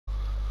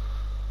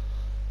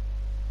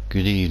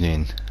Good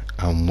evening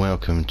and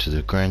welcome to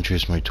the Gran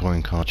Turismo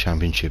Touring Car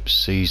Championship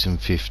Season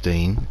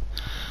 15,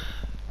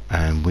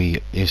 and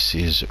this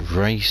is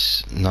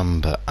race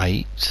number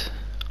 8,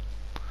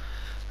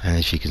 and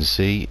as you can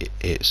see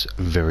it's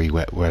very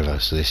wet weather,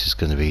 so this is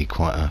going to be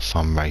quite a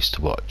fun race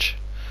to watch.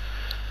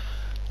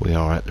 We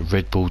are at the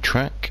Red Bull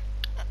track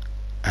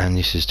and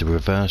this is the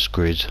reverse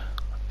grid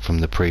from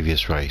the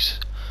previous race,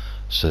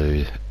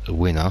 so the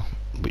winner,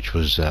 which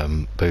was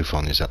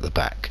Buffon, is at the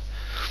back.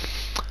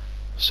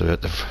 So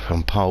at the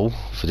front pole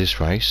for this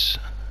race,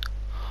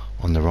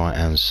 on the right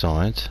hand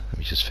side, let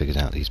me just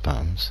figure out these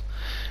buttons,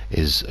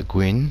 is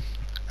Gwyn,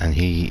 and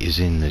he is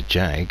in the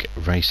Jag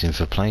racing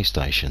for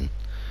PlayStation.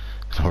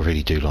 I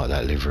really do like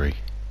that livery.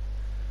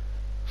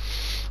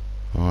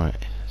 Right,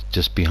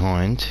 just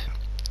behind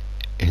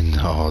in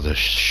the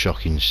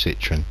shocking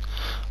Citroen,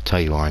 I'll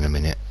tell you why in a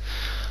minute,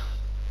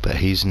 but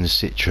he's in the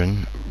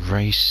Citroen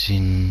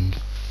racing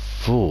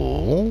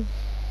for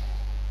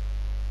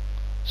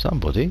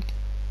somebody.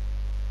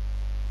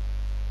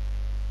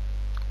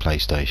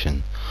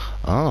 PlayStation.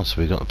 Ah, so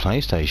we got the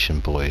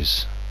PlayStation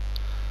boys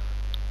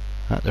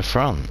at the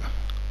front,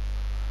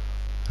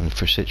 and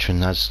for Citroen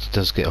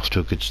does get off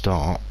to a good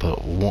start,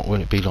 but what will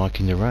it be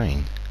like in the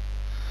rain?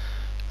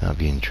 That'll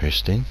be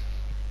interesting.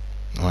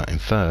 Right, in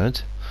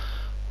third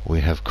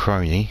we have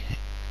Crony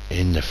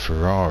in the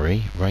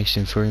Ferrari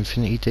racing for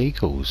Infinity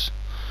Decals.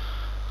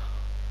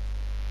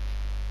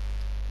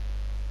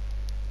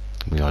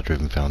 We are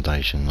Driven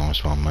Foundation,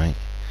 nice one mate.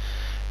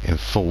 In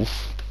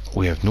fourth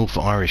we have North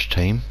Irish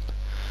team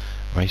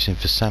racing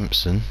for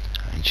Samson,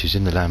 and she's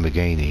in the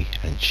Lamborghini,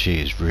 and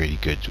she is really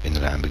good in the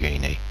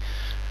Lamborghini,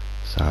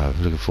 so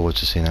I'm looking forward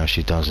to seeing how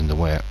she does in the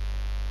wet.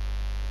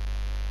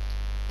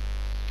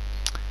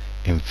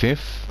 In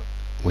fifth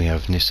we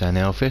have Nissan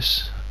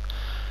Elvis,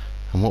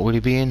 and what will he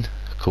be in?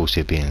 Of course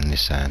he'll be in a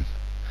Nissan,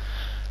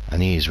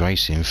 and he is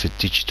racing for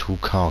Digital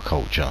Car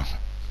Culture.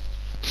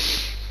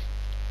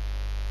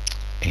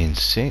 In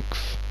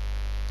sixth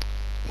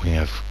we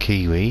have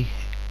Kiwi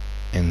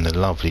in the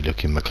lovely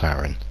looking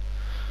McLaren.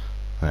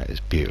 That is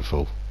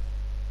beautiful,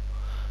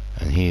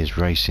 and he is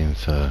racing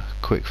for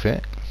Quick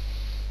Fit.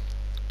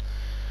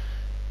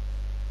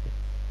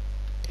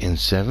 In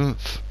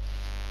seventh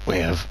we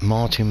have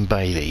Martin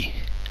Bailey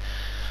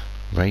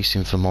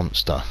racing for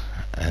Monster,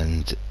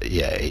 and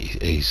yeah,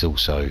 he's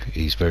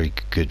very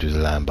good with the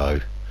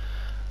Lambo.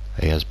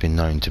 He has been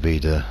known to be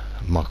the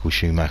Michael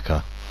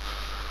Schumacher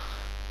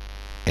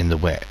in the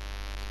wet.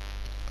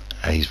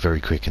 He's very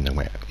quick in the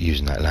wet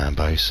using that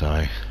Lambo,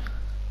 so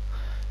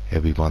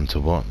he'll be one to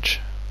watch.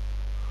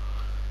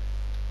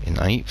 In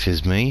eighth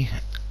is me,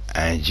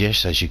 and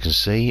yes, as you can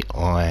see,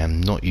 I am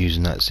not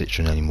using that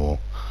Citroen anymore.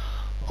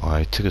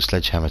 I took a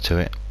sledgehammer to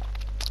it,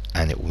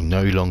 and it will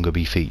no longer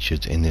be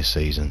featured in this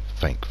season,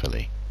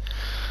 thankfully.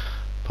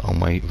 But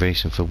I'm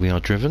racing for We Are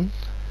Driven.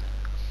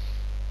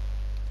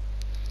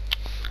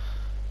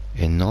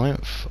 In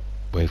ninth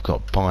we've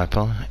got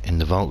Piper in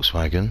the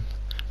Volkswagen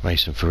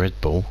racing for Red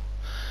Bull.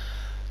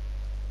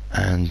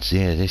 And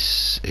yeah,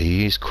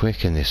 he is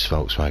quick in this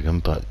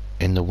Volkswagen, but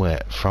in the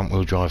wet, front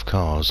wheel drive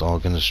cars are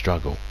going to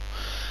struggle,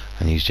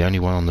 and he's the only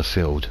one on the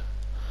field,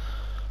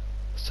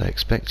 so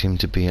expect him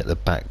to be at the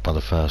back by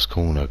the first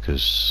corner,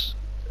 because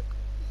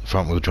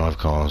front wheel drive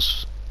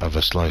cars have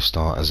a slow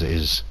start as it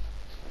is.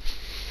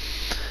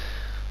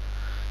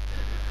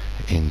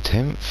 In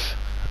 10th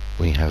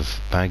we have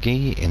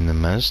Baggy in the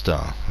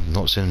Mazda. I've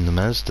not seen the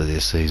Mazda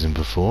this season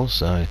before,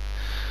 so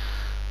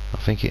I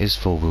think it is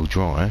four-wheel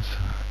drive.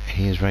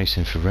 He is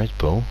racing for Red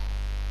Bull.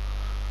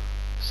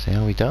 See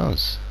how he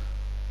does.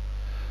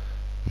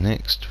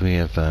 Next we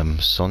have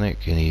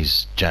Sonic in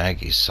his Jag.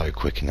 He's so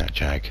quick in that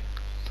Jag,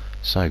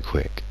 so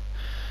quick.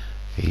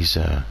 He's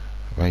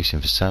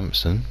racing for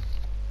Samson.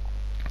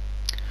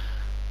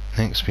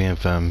 Next we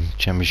have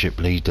championship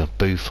leader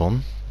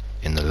Buffon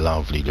in the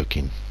lovely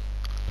looking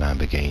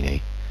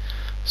Lamborghini.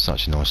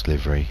 Such a nice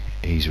livery.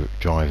 He's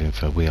driving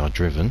for We Are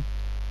Driven.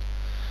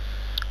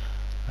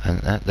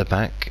 And at the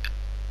back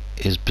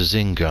is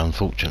Bazinga.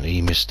 Unfortunately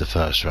he missed the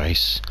first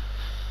race,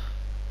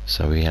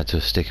 so we had to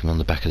stick him on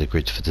the back of the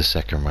grid for the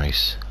second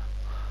race,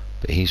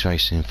 but he's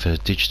racing for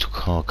Digital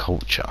Car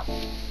Culture.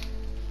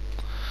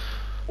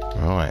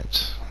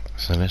 Right,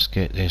 so let's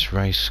get this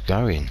race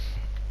going.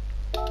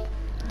 Right,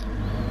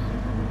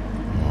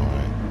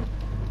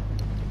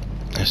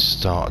 let's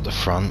start at the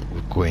front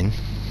with Gwyn.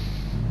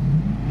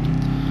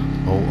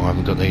 Oh, I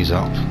haven't got these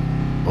up.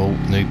 Oh,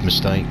 noob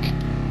mistake.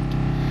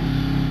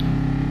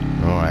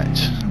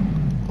 Right.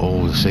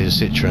 Oh, see the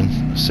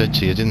Citroen? I said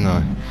to you, didn't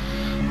I?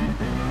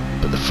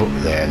 But the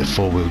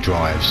four-wheel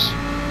drives,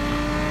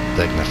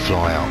 they're going to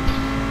fly up.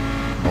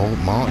 Oh,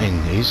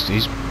 Martin, he's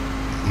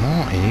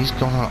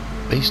gone up.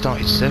 He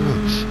started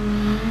 7th.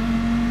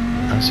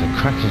 That's a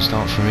cracking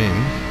start from him.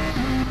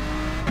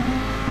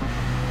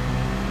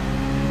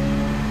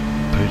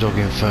 Bulldog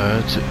in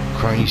 3rd.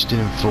 Crony still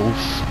in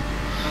 4th.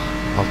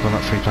 I've gone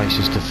up 3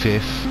 places to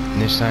 5th.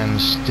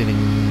 Nissan's still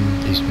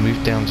in. He's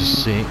moved down to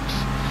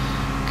 6th.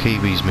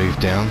 Kiwi's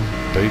moved down.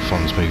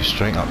 Buffon's moved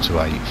straight up to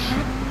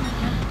 8th.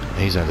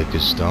 He's had a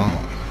good start.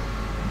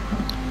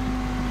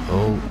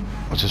 Oh,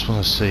 I just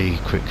want to see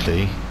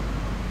quickly.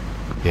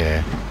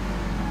 Yeah.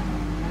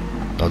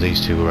 Oh, these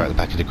two were at the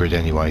back of the grid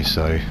anyway,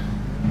 so.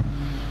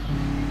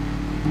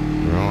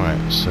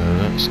 Right, so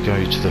let's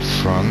go to the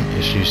front.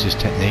 Let's use this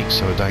technique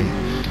so I don't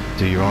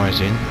do your eyes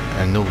in.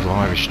 And Northern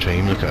Irish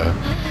team, look at her.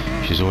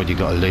 She's already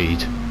got a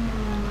lead.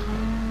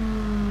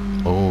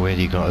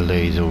 Already got a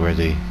lead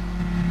already.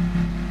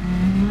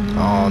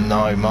 Oh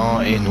no,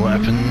 Martin, what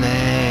happened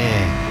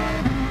there?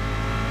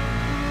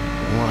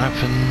 What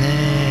happened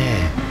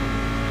there?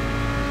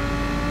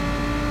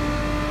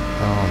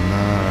 Oh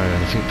no,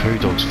 and I think Poo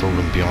Dog's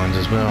fallen behind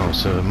as well.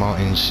 So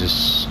Martin's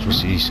just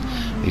he's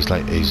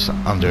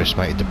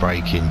underestimated the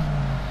braking.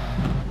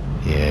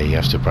 Yeah, you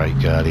have to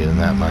brake earlier than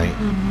that, mate.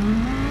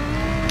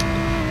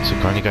 So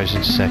Crony goes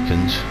into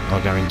second.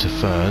 I'll go into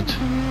third.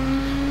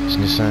 It's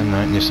Nissan,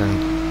 no, Nissan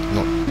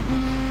not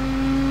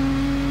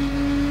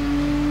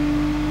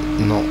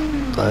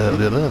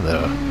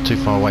too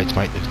far away to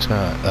make the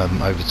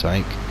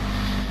overtake.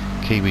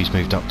 Kiwi's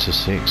moved up to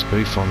 6.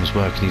 Buffon's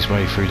working his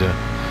way through the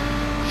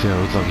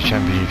field like a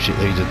championship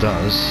leader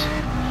does.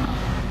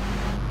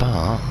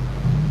 But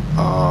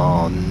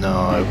oh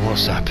no,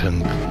 what's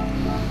happened?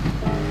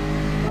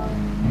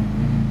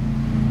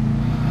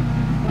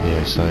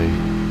 Yeah, so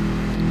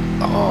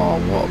oh,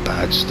 what a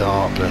bad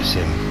start, bless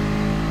him.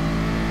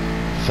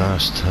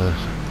 First to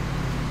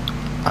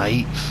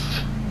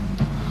 8th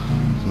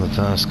from the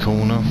first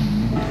corner.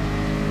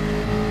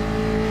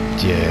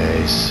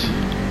 Yeah, he's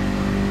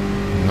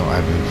not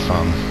having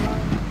fun,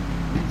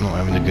 not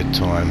having a good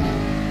time.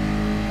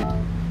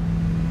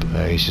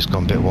 But he's just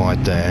gone a bit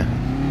wide there.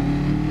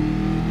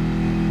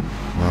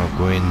 I'll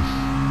go in.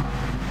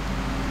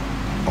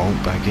 Oh,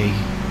 Baggy.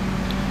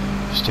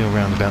 Still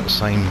around about the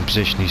same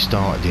position he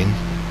started in.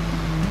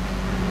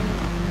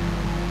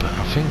 But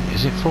I think,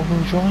 is it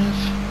 4-wheel drive?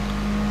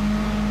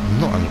 I'm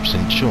not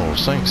 100% sure.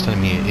 Something's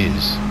telling me it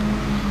is.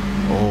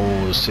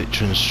 Oh, the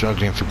Citroen's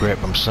struggling for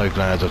grip. I'm so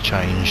glad I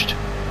changed.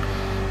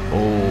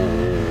 Oh.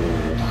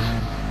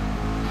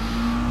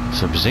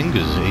 So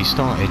Bazinga's, he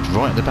started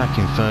right at the back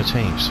in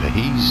 13th. So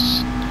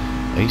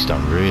he's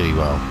done really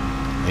well.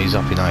 He's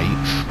up in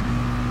 8th.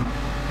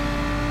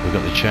 We've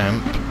got the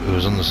champ, who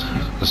was on the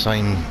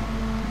same,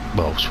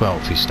 well,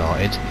 12th he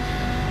started.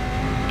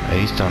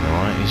 He's done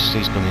alright,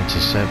 he's gone into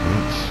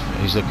 7th.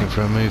 He's looking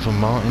for a move on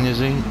Martin, is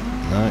he?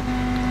 No.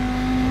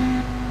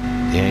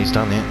 Yeah, he's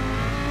done it.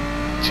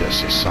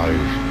 Just it's so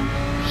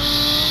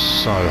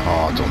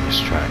hard on this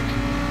track.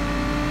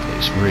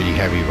 It's really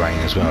heavy rain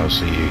as well,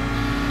 so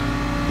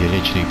you're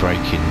literally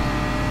braking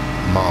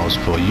miles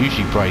per hour. You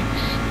usually brake,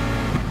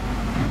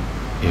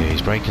 yeah,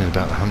 he's braking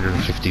about the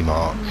 150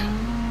 mark.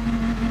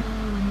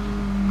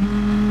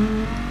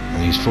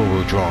 And he's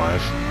 4-wheel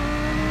drive,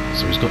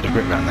 so he's got the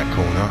grip around that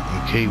corner.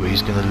 And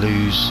Kiwi's going to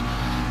lose.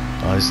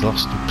 He's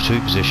lost 2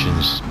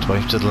 positions,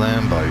 12 to the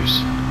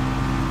Lambos.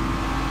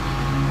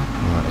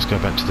 Right, let's go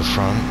back to the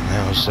front.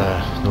 How's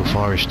North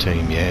Irish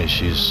team? Yeah,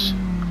 she's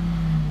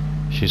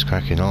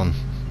cracking on.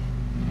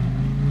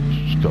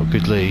 She's got a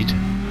good lead.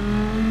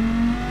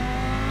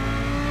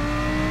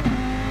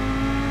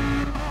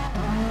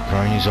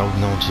 Crony's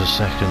holding on to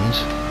second.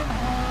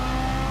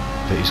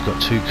 But he's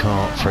got 3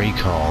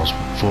 cars,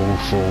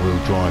 4-wheel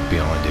drive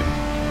behind him.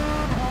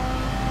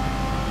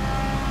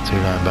 2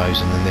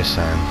 Lambos and the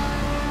Nissan.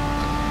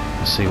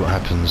 Let's see what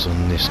happens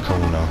on this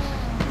corner.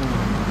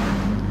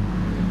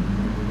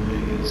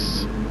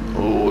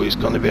 He's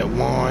gone a bit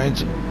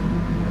wide.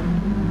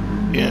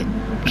 Yeah,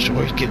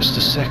 sure he gets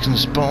the second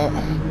spot.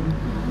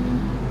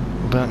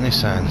 What about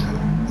Nissan?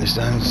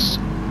 Nissan's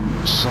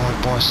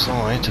side by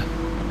side.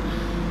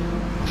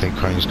 I think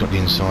Crane's got the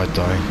inside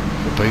though.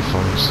 But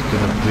Buffon's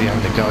going to be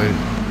able to go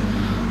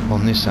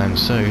on Nissan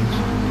soon.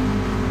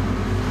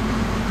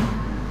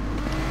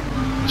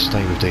 I'll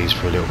stay with these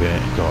for a little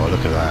bit. God,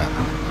 look at that.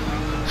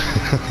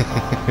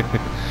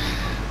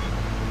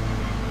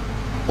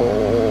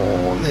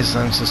 Oh,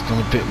 Nissan's just gone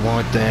a bit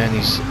wide there, and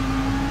he's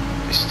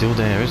still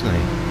there, isn't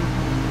he?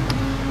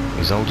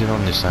 He's holding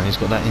on Nissan. He's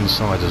got that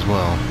inside as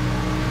well.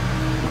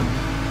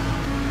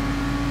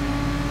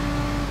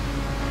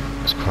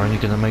 Is Crony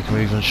going to make a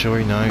move on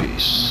Shorey? No,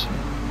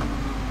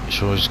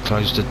 Shorey's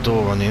closed the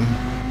door on him.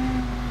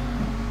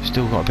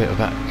 Still got a bit of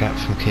that gap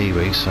from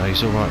Kiwi, so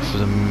he's all right for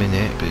the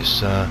minute. But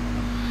it's yeah,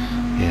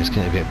 it's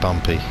getting a bit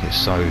bumpy. It's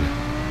so.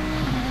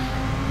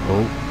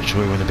 Oh,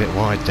 Shorey went a bit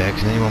wide there.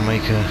 Can anyone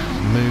make a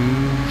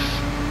move?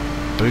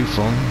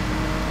 Buffon.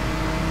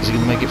 Is he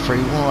going to make it 3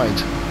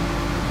 wide?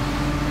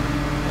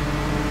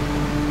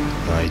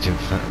 No, he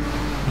didn't.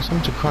 What's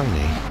on to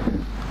Crony?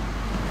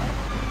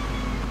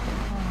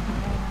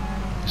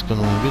 It's gone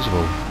all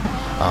invisible.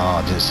 Ah,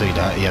 I didn't see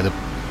that. Yeah,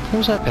 what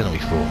was that penalty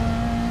for?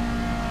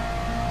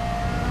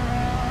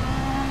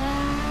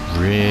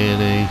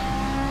 Really?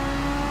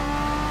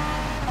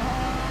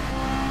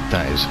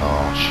 That is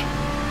harsh.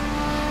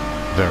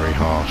 Very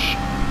harsh.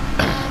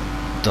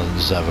 Doesn't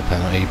deserve a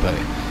penalty, but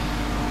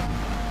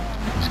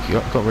he's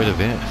got rid of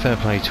it. Fair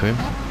play to him.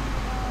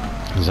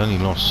 He's only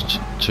lost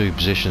 2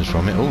 positions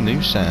from it. Oh,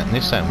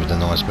 Nissan with a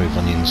nice move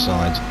on the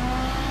inside.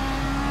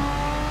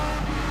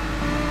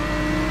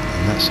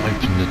 And that's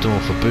opened the door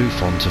for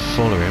Buffon to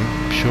follow him.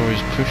 I'm sure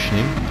he's pushing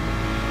him.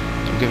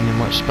 Not giving him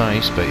much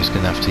space, but he's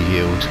going to have to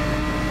yield.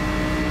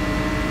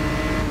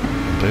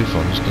 And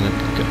Buffon's going to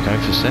go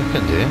for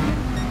second here.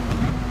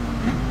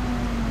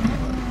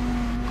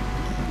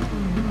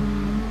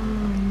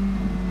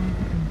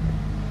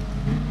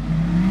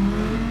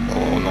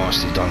 Oh,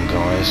 nicely done,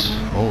 guys.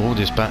 Oh, all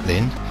this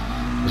battling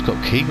has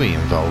got Kiwi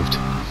involved.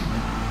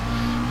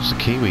 So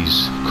the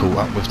Kiwis caught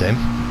up with them.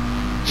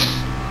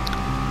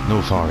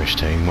 North Irish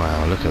team,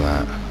 wow, look at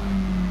that.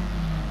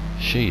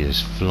 She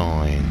is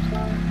flying.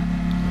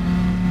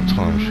 What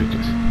time should we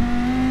get?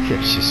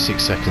 Yeah, she's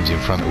 6 seconds in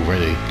front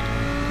already.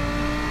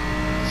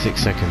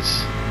 6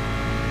 seconds.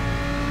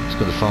 He's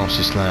got the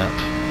fastest lap.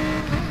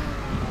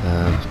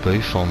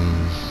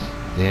 Buffon,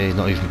 yeah,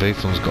 not even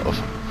Buffon's got a...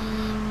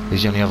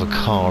 He's the only other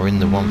car in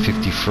the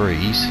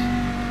 153s.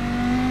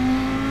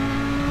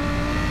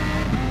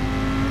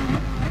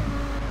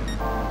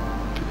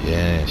 But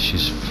yeah,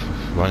 she's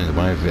running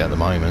away with it at the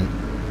moment.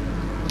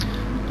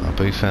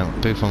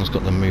 Buffon's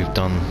got the move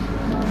done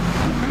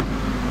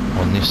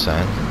on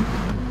Nissan.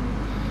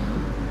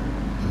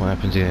 What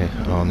happened here?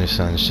 Oh,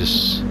 Nissan's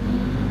just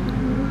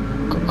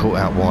got caught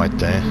out wide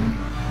there.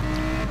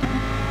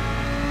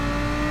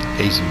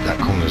 Easy, that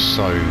corner's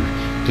so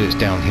good. It's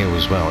downhill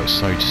as well. It's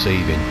so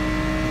deceiving.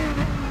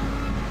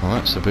 Well,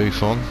 that's the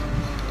Buffon.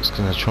 It's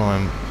going to try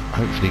and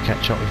hopefully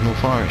catch up with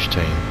North Irish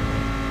team.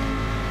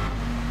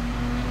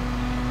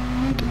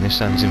 But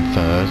Nissan's in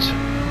 3rd.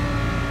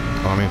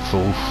 I'm in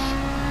 4th.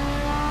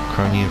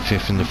 Crony in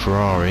 5th in the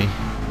Ferrari.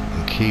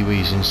 And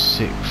Kiwi's in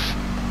 6th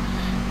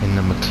in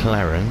the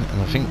McLaren.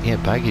 And I think, yeah,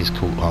 Baggy's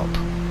caught up.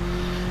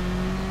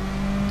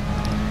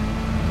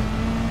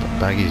 But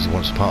Baggy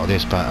wants part of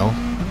this battle.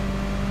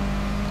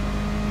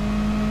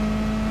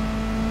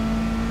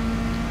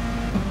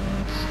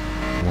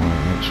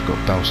 We've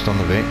got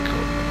Balstanovic.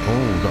 Oh,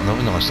 we've got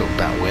another nice little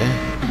battle here.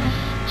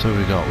 So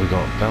we've got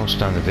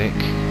Balstanovic.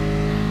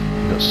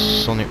 We've got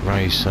Sonic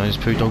Racer. Is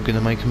Pudog going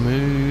to make a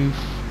move?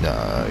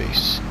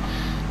 Nice.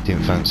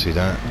 Didn't fancy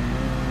that.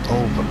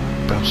 Oh, but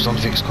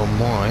Balstanovic's gone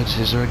wide.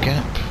 Is there a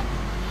gap?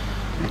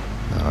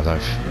 No,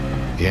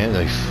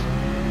 they've...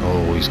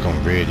 Oh, he's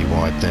gone really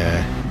wide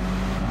there.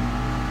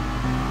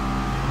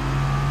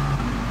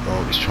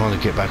 Oh, he's trying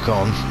to get back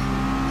on.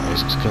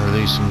 He's going to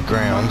lose some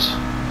ground.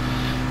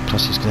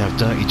 Plus he's going to have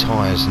dirty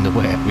tyres in the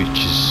wet,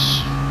 which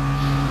is...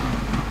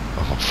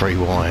 Oh, 3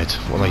 wide.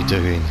 What are they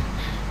doing?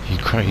 You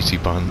crazy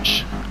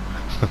bunch.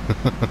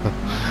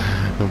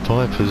 And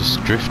Piper's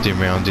drifting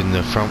round in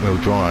the front wheel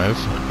drive.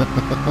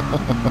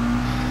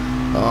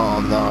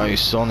 Oh no,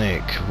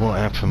 Sonic. What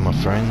happened, my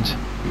friend?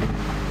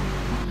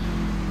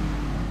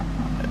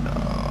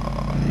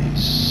 Oh,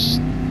 he's...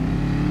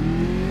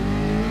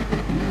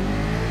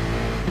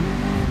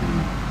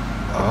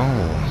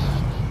 Oh.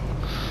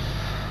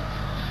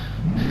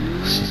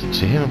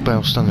 So him and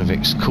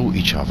Balstanovic's caught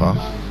each other,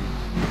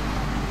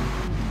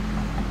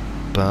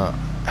 but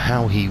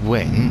how he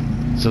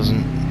went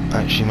doesn't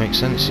actually make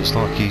sense. It's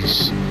like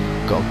he's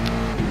got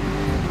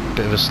a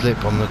bit of a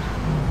slip on the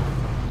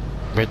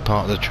red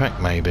part of the track,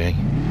 maybe.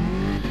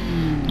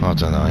 I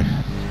don't know.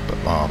 But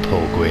oh,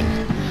 poor Gwyn.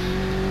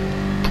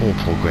 Poor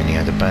Gwyn. He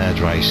had a bad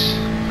race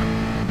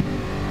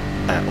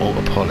at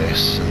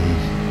Autopolis and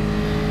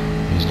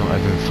he's not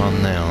having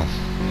fun now.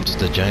 It's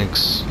the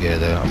Jags,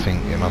 yeah, I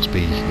think it must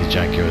be the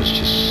Jaguars,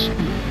 just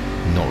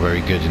not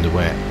very good in the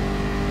wet.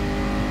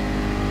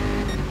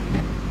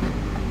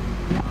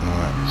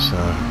 Alright, so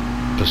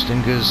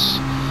Bastinga's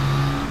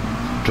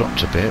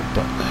dropped a bit,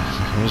 but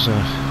there's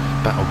a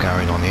battle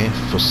going on here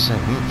for 7th.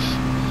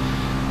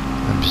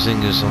 And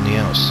Bastinga's on the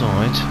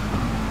outside.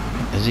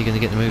 Is he going to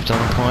get the move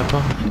done on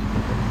Piper?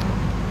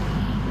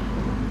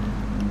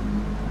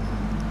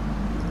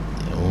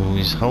 Oh,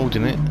 he's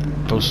holding it.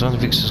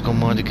 Balstanovic has gone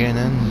wide again,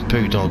 and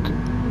Pudog,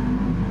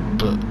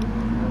 but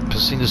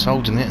Bastinga's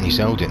holding it, and he's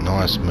held it.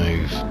 Nice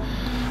move.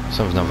 Let's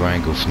have another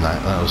angle from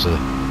that. That was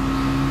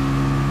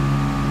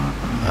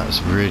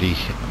a really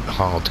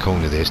hard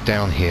corner. This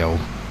downhill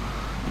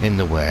in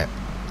the wet,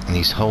 and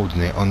he's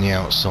holding it on the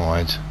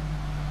outside.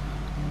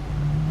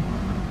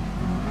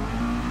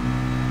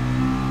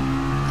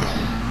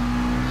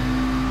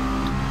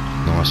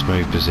 Nice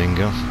move,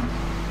 Bazinga.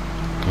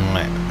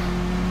 Right.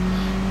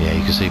 Yeah,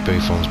 you can see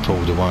Buffon's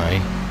pulled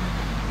away.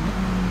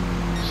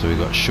 So we've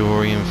got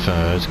Shorey in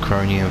 3rd,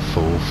 Crony in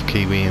 4th,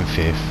 Kiwi in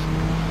 5th,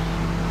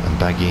 and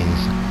Baggy in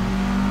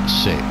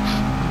 6th.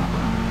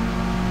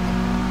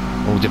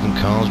 All different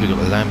cars. We've got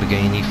the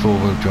Lamborghini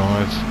 4-wheel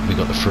drive. We've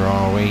got the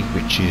Ferrari,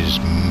 which is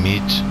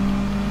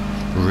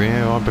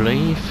mid-rear, I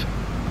believe.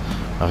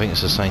 I think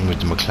it's the same with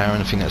the McLaren.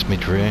 I think that's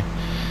mid-rear.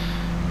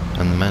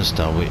 And the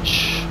Mazda,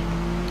 which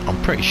I'm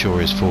pretty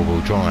sure is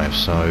 4-wheel drive,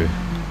 so...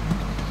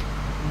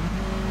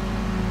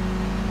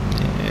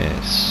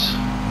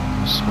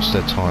 What's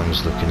their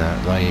times looking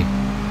at?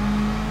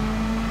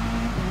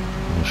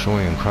 I'm sure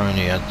and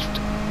Crony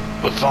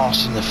were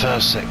fast in the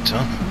first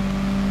sector.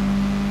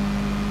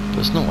 but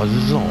there's not a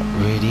lot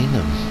really in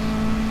them.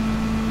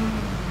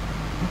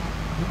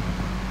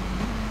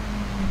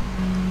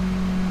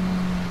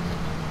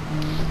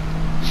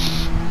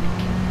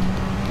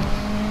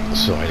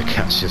 Sorry, the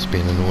cat's just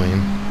been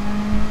annoying.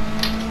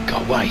 Go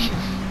away.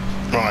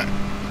 Right.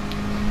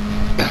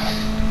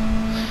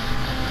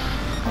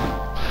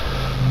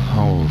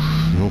 Oh,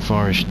 North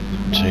Irish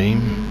team.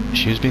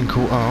 She's been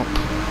caught up.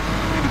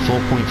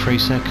 4.3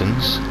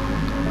 seconds.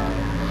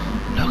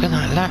 Look at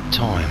that lap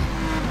time.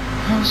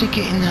 How's he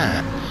getting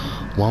that?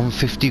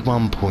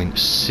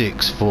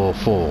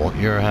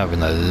 151.644. You're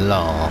having a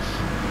laugh.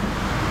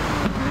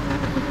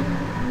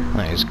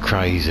 That is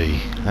crazy.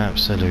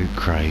 Absolute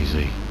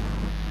crazy.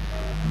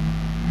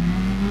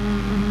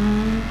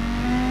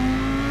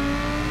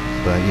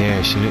 But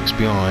yeah, she looks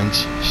behind.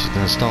 She's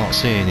going to start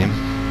seeing him.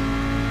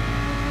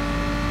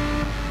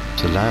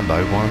 To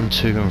Lambo 1,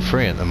 2 and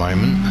 3 at the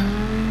moment.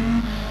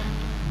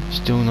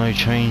 Still no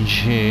change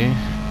here.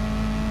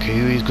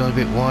 Kiwi's got a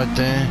bit wide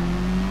there.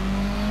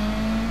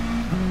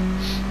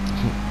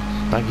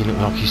 Baggy looked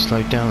like he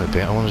slowed down a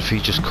bit. I wonder if he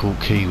just caught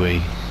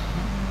Kiwi.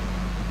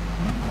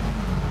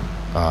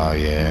 Oh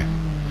yeah,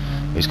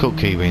 he's caught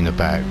Kiwi in the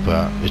back,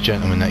 but the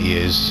gentleman that he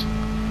is,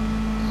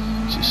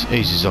 just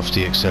eases off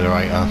the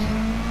accelerator.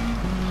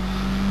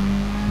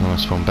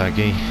 Nice one,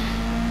 Baggy.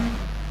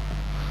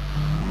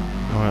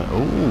 Alright,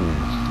 ooh.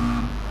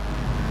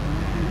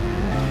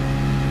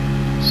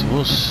 So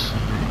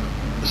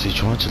has he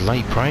tried to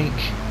late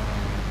brake?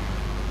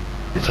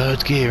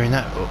 Third gear in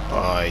that.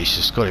 Oh, he's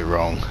just got it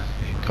wrong.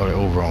 He got it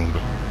all wrong.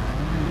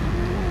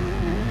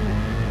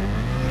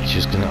 He's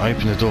just going to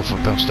open the door for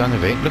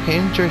Belstanovic. Look at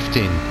him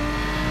drifting.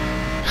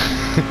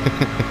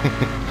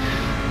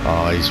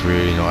 Oh, he's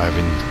really not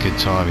having good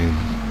timing.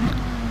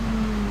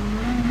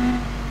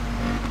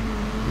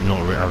 Not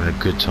having a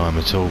good time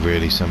at all,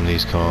 really, some of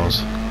these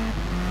cars.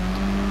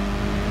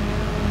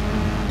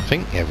 I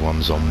think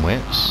everyone's on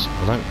wets.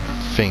 I don't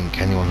think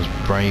anyone's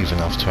brave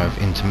enough to have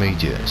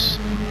intermediates.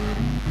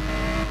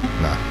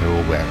 No, they're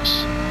all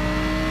wets.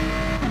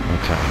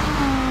 Okay.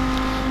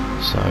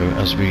 So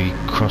as we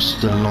cross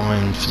the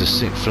line for the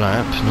 6th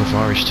lap, North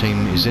Irish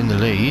team is in the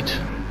lead.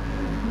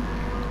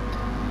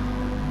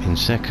 In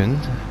second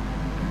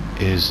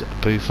is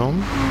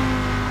Buffon.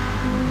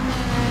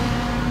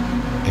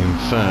 In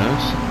third,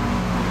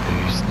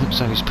 it looks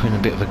like he's putting a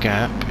bit of a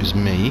gap, is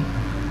me.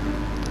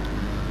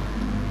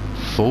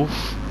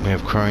 Fourth, we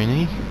have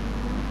Crony.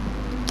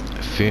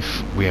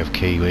 Fifth, we have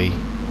Kiwi.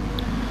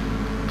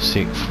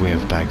 Sixth, we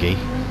have Baggy.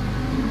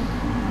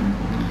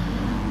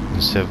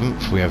 In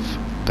seventh, we have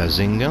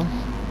Bazinga.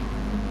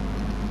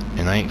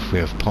 In eighth, we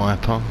have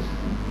Piper.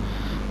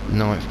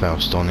 Ninth,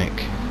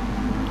 Balstonic.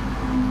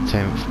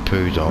 10th,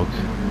 Poo Dog.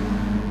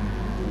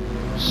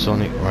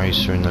 Sonic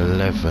Racer in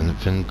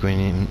 11th, and Green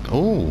in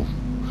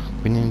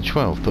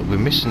 12th, but we're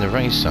missing the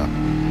racer.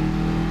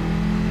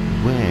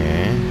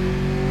 Where?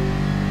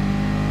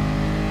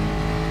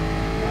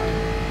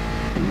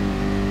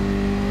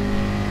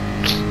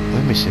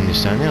 We're missing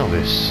this down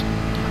Elvis.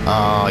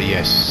 Ah,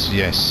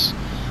 yes.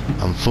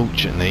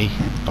 Unfortunately,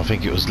 I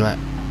think it was lap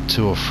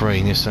 2 or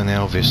 3, Nissan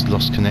Elvis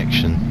lost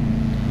connection.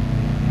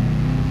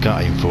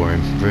 Gutting for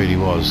him, really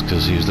was,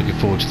 because he was looking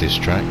forward to this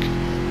track.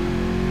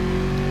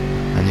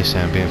 And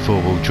Nissan being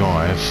 4-wheel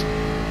drive.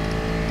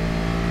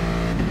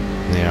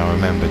 Yeah, I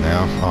remember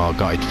now. Oh,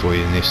 gutted for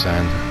you,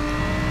 Nissan.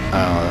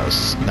 Oh,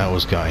 that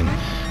was gutting.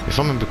 If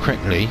I remember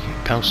correctly,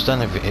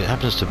 Balstanovic, it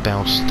happens to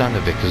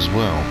Balstanovic as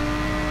well.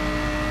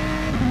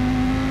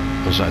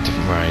 Or was that a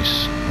different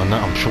race?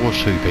 I'm sure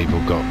 2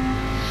 people got.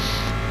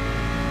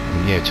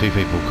 Yeah, 2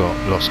 people got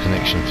lost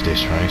connection for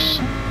this race.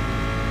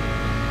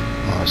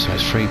 Alright, so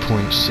it's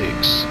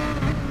 3.6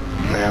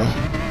 now.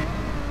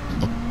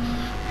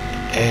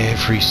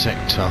 Every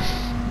sector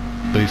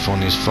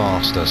Buffon is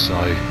faster,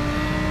 so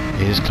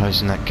he is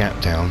closing that gap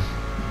down.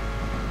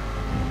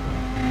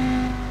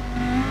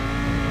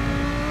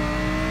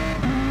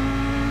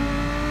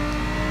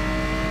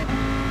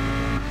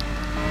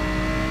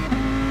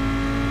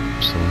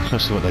 So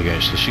let's see what they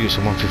get. So she gets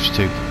a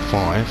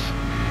 152.5.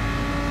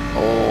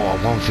 Oh,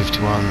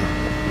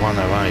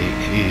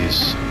 151.108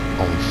 is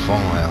on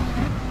fire,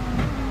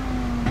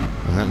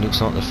 and that looks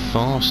like the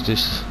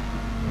fastest.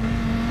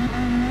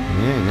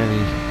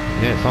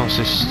 Yeah,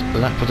 fastest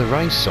lap of the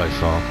race so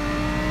far.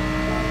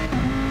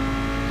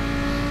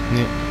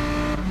 Yeah.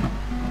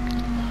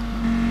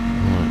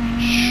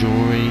 Right,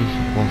 Shuri,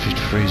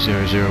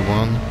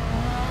 153.001.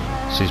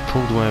 So he's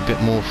pulled away a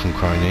bit more from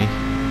Crony.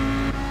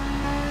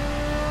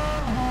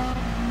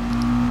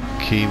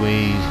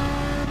 Kiwi,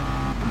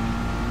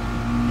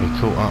 he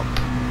caught up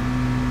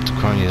to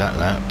Crony that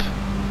lap,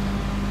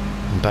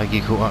 and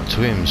Baggy caught up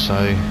to him.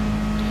 So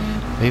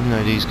even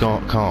though these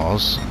got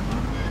cars.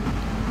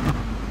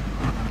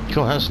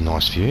 God, that's a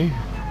nice view.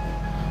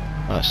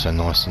 That's a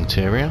nice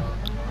interior.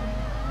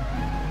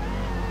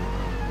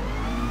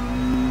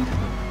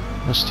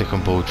 Let's stick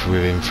on board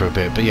with him for a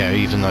bit. But yeah,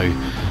 even though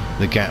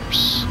the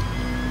gaps,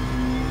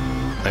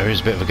 there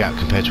is a bit of a gap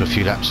compared to a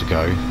few laps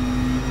ago,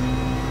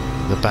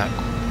 the back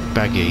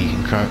Baggy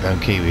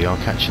and Kiwi are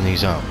catching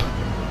these up.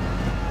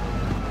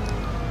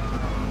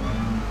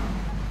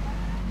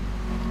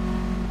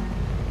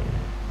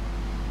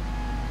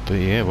 But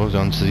yeah, well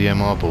done to the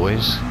MR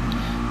boys,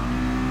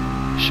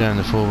 showing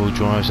the four-wheel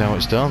drives how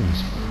it's done.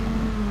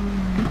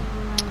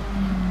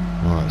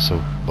 Right,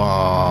 so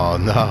oh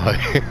no.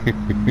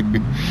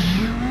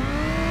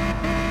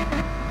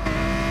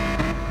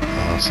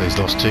 So he's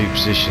lost 2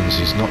 positions.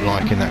 He's not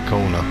liking that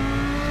corner,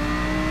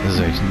 is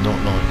he? He's not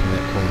liking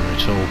that corner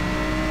at all.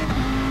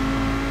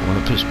 I want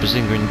to put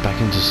Spazingrin back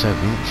into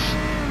 7th.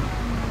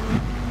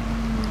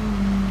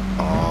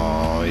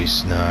 Oh,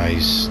 he's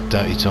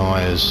dirty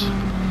tyres.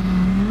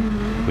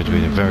 Would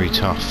have been very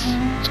tough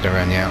to go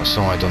around the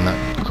outside on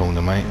that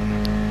corner, mate.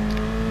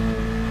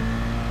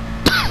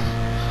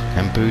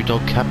 And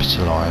Bulldog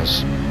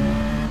capitalise.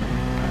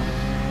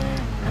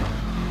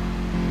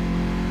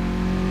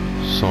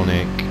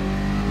 Sonic,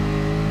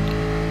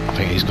 I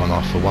think he's gone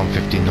off for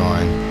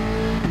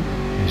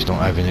 159. He's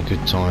not having a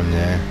good time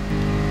there.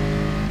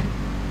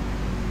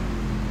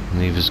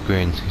 Neither's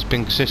Grin. He's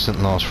been consistent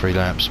the last 3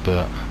 laps,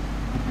 but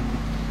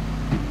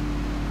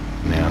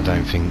now I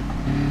don't think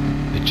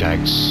the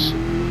Jag's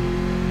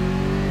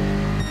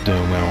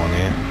doing well on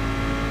here.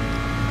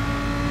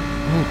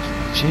 Oh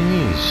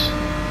jeez,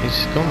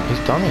 he's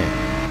done it.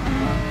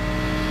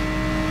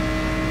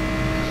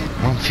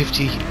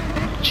 150.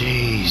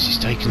 Jeez, he's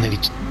taken nearly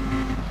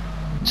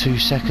 2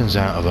 seconds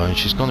out of her, and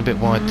she's gone a bit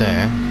wide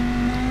there.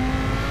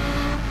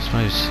 I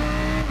suppose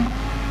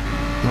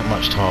not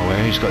much tyre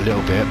wear. He's got a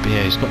little bit, but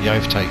yeah, he's got the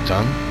overtake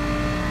done.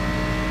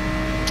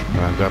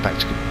 I'll go back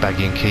to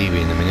Baggy and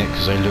Kiwi in a minute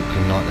because they're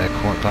looking like they're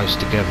quite close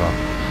together.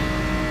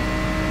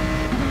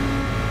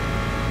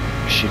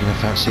 Is she going to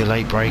fancy a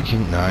late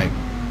braking? No,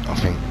 I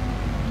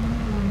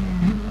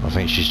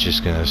think she's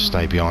just going to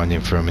stay behind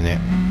him for a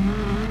minute.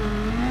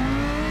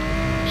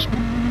 Just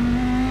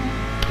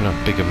put a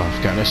bigger muff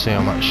gap. Let's see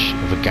how much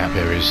of a gap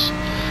there is.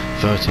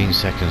 13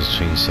 seconds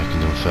between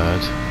 2nd and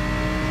 3rd.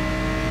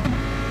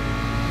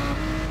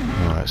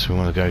 Alright, so we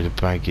want to go to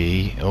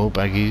Baggy. Oh,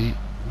 Baggy.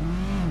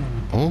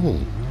 Oh.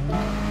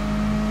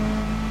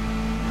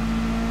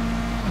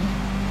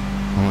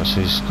 Alright, so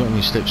he's got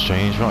any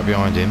slipstream. He's right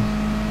behind him.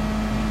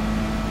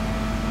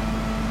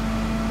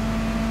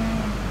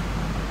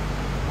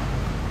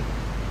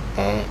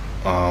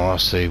 Oh, I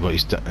see what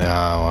he's done.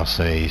 Oh, I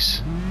see.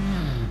 He's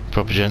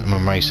proper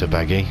gentleman racer,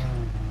 Baggy.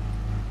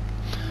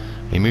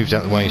 He moved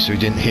out of the way so he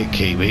didn't hit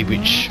Kiwi,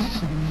 which,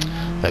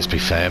 let's be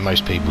fair,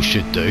 most people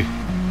should do.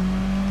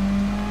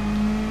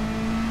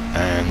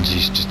 And he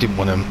just didn't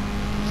want to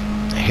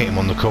hit him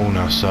on the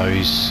corner, so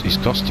he's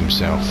cost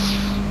himself.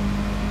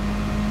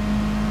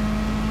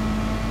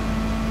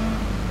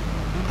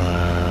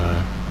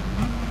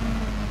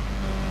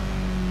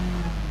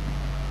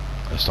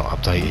 It's not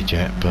updated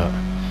yet, but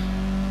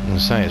I'm going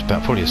to say it's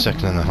about probably 1.5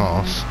 seconds.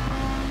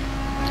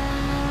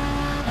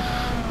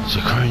 So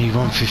currently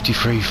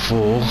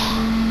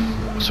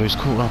 153.4. So he's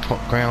caught up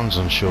hot grounds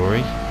on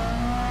Shorey.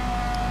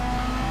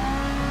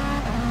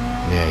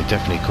 Yeah, he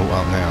definitely caught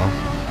up now.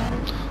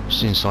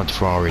 What's inside the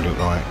Ferrari look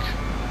like?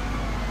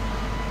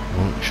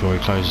 Oh, Shorey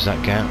closes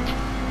that gap.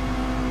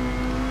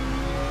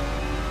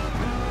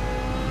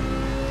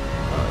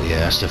 Yeah,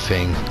 that's the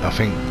thing. I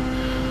think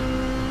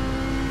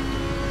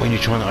when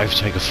you're trying to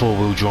overtake a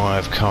 4-wheel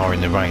drive car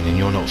in the rain and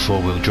you're not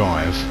 4-wheel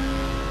drive,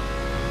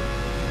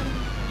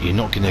 you're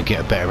not going to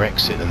get a better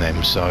exit than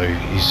them. So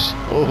he's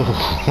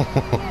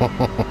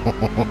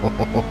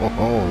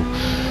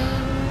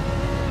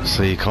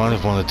so you kind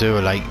of want to do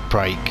a late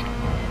break,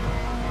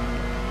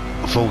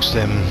 force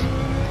them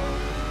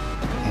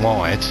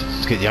wide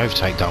to get the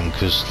overtake done,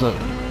 because look,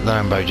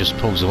 Lambo just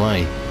pulls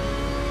away.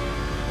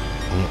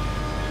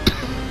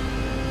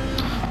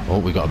 Oh,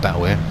 we got a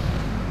battle here.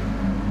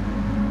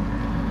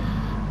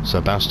 So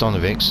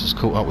Balstonovic has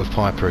caught up with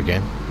Piper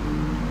again.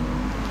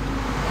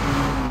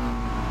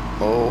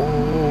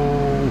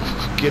 Oh,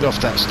 get off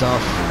that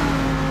stuff.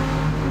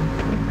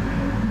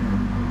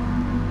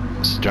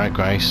 It's a drag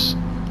race,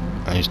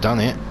 and he's done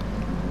it.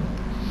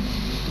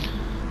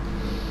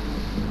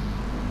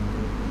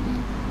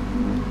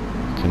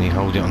 Can he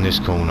hold it on this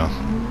corner?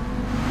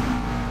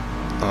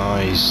 Oh,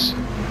 he's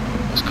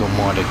gone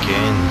wide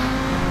again.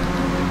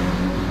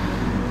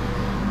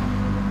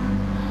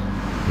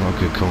 Not a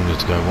good corner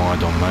to go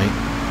wide on, mate.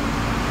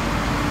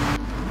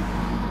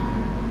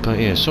 But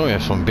yeah, sorry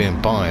if I'm being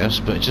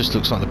biased, but it just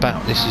looks like the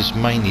battle. This is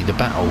mainly the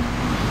battle.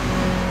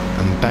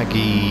 And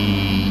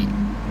Baggy,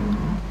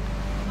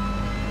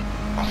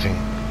 I think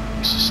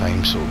it's the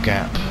same sort of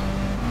gap.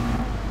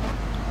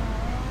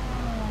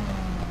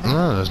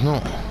 No, there's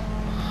not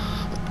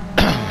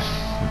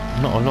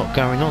a lot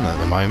going on at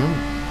the moment.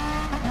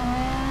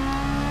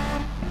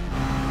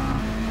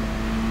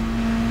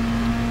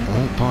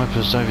 Oh,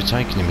 Piper's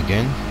overtaken him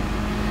again.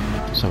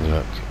 Let's have a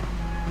look.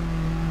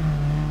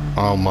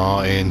 Oh,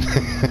 Martin.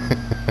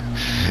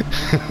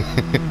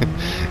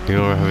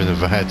 You're having a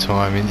bad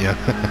time, aren't you?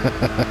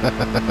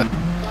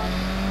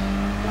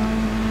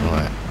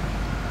 Right.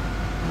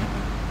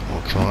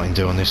 What can Martin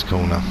do on this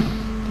corner?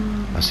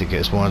 As it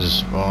gets wide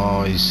as...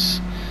 Oh, he's...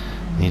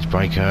 Needs to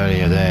brake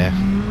earlier there.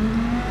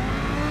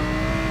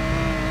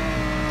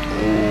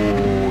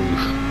 Oh,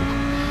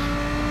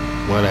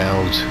 well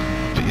held,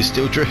 but you're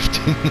still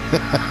drifting.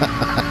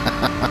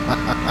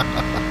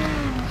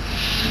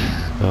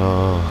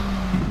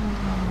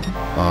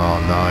 Oh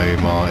no,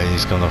 Martin,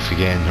 he's gone off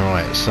again.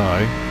 Right,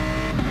 so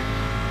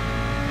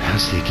how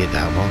did he get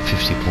that?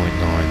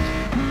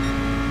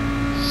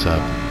 150.9. So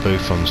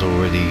Buffon's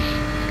already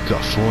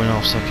got a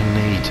 4.5 second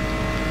lead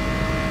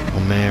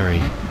on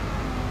Mary.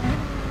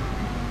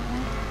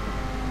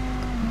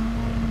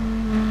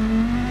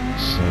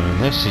 So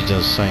unless he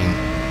does something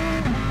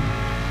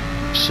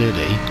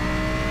silly,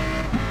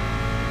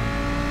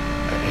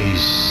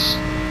 he's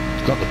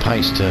got the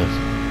pace to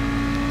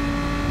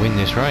win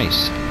this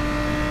race.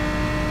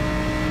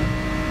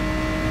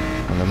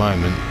 At the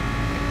moment,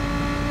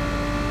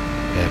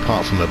 yeah,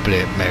 apart from a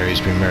blip,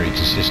 Mary's been very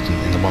consistent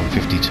in the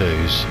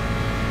 152s.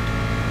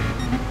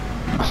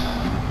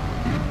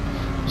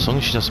 As long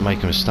as she doesn't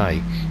make a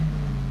mistake,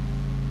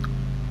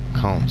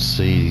 can't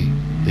see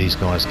these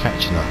guys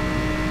catching her.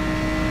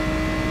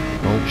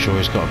 Oh, sure,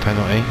 he's got a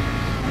penalty.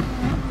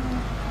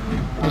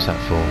 What's that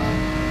for?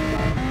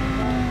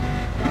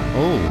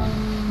 Oh,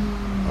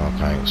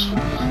 okay, it's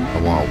a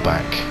while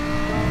back.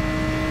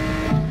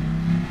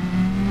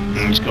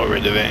 He's got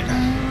rid of it.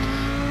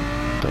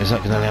 But is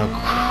that going to allow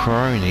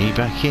Crony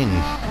back in?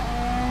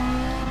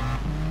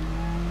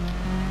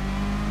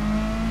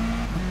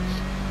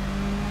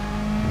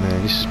 No,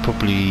 this is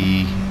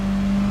probably...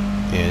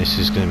 Yeah, this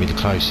is going to be the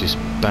closest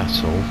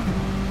battle.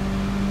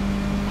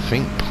 I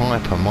think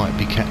Piper might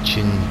be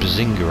catching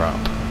Bazinga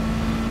up,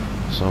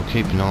 so I'll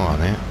keep an eye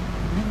on it.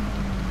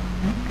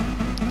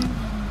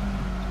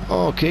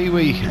 Oh,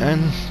 Kiwi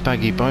and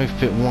Baggy both a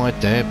bit wide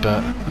there,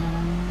 but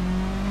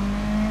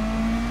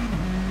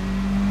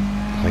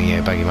oh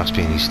yeah, Baggy must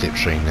be in his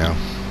slipstream now.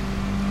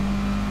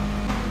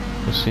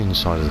 What's the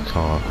inside of the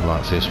car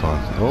like for this one?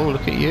 Oh,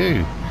 look at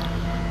you!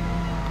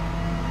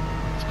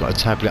 I've got a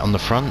tablet on the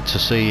front to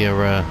see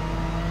your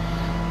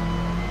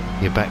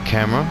back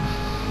camera.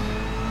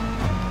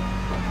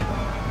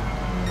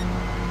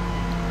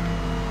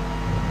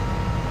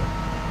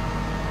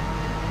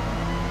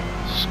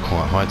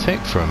 Quite high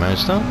tech for a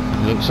Mazda,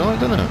 it looks like,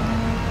 doesn't it?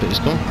 But it's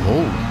gone.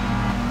 Oh,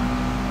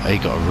 he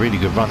got a really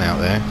good run out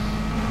there.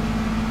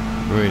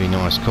 Really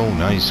nice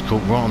corner. He's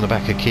caught right on the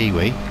back of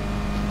Kiwi.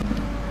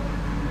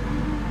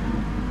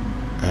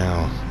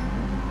 Now,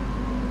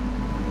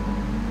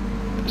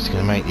 it's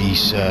going to make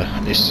these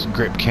this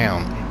grip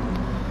count.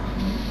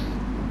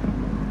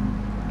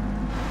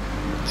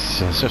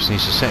 So just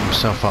needs to set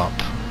himself up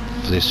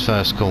for this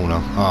first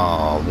corner.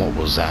 Oh, what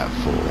was that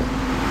for?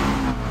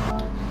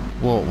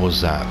 What was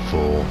that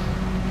for?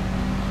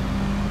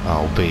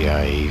 Oh,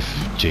 behave,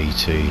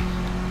 GT.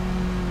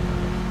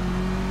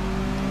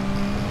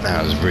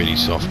 That was a really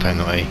soft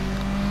penalty.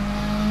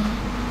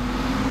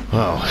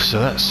 Well, so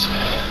that's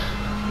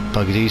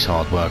Buggy D's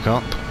hard work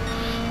up.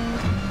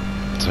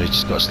 So he's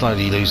just got to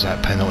slowly lose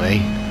that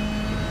penalty.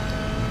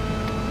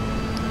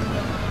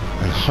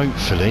 And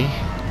hopefully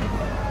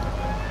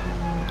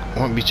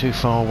won't be too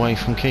far away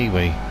from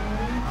Kiwi.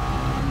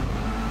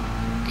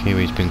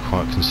 Kiwi's been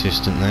quite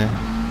consistent there.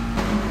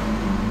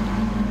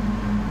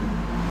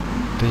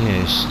 But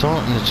yeah, it's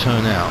starting to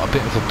turn out a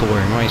bit of a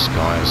boring race,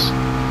 guys.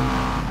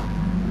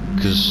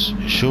 Because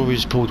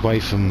Shawry's pulled away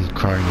from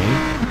Crony.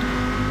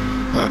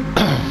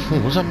 Oh,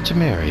 what's happened to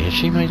Mary? Has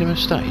she made a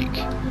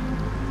mistake?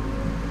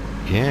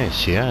 Yeah,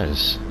 she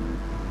has.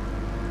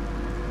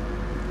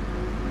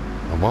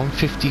 A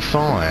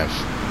 155.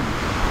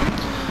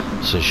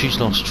 So she's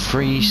lost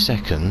 3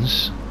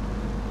 seconds.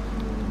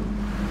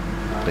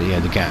 But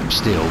yeah, the gap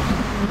still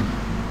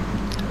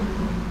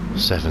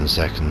 7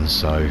 seconds,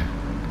 so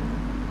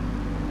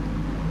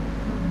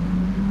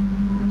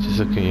just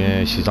look at,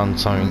 yeah, she's done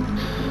something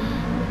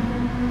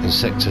in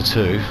sector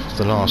 2,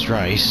 the last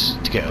race,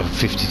 to get her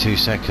 52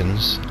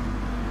 seconds.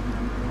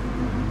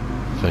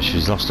 So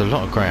she's lost a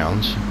lot of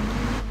ground.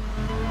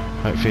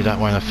 Hopefully that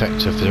won't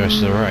affect her for the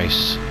rest of the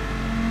race.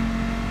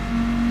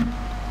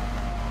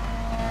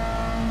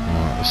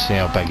 Right, let's see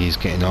how Baggy's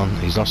getting on.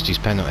 He's lost his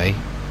penalty,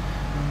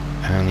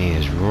 and he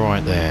is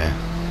right there.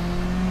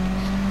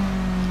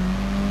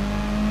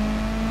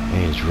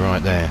 He is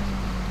right there.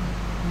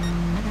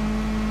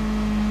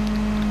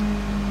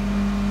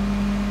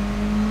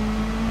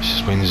 It's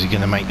just when is he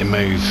going to make the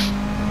move?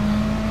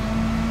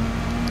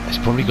 He's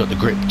probably got the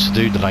grip to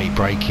do the late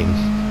braking.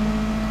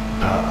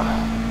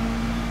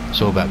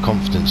 It's all about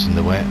confidence in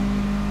the wet.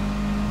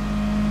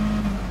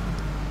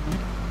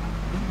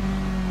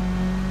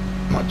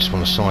 Might just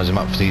want to size him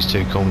up for these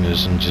 2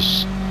 corners and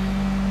just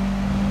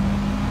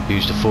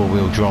use the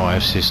 4-wheel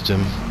drive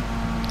system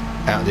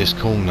out of this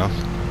corner.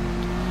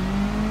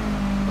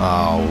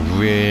 Oh,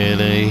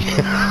 really?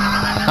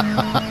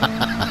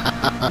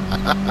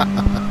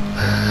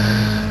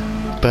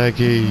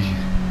 Baggy.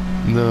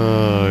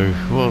 No.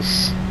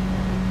 What's...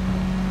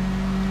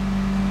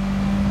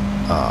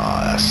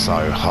 Ah, that's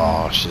so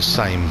harsh. It's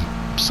same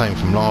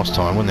from last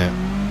time, wasn't it?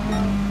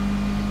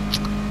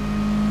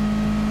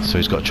 So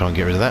he's got to try and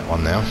get rid of that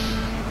one now.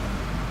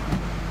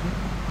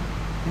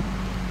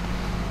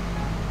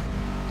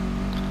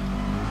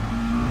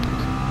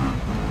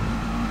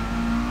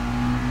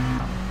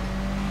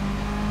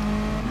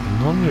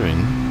 I'm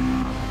wondering.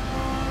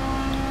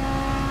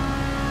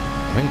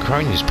 I think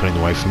Crony's pulling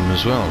away from him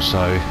as well,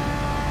 so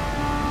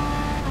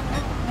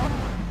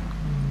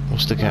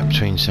what's the gap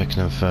between second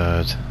and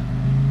third?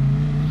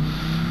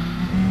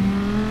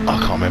 I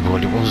can't remember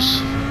what it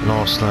was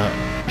last lap.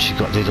 She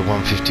did a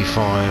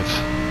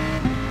 155.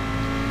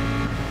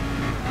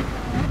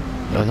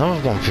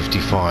 Another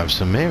 155,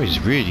 so Mary's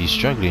really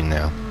struggling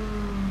now.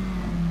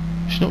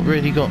 She's not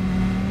really got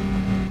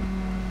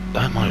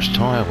that much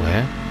tyre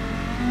wear.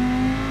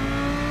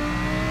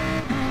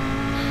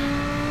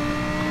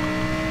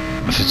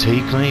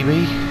 Fatigue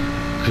maybe?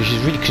 Because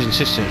she's really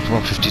consistent at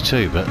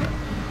 152, but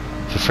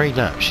for 3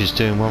 laps she's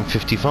doing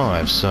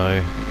 155,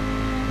 so...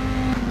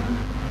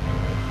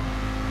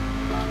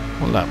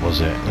 What lap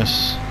was it?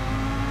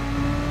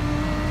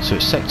 So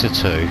it's sector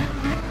 2.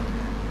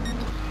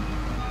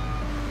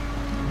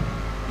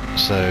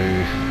 So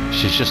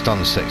she's just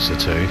done sector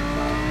 2.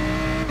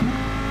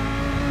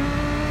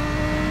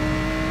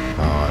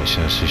 Alright,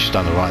 so she's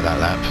done alright that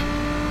lap.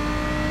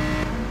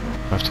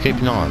 I have to keep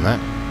an eye on that.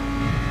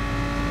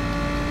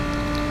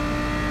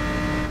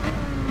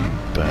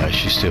 But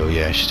she's still,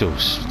 yeah, she's still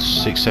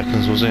 6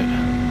 seconds, was it?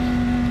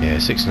 Yeah,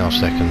 6.5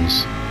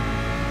 seconds.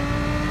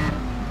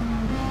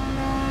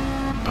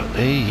 But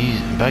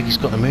Baggy's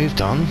got the move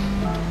done.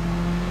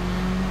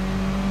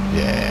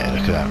 Yeah,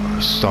 look at that.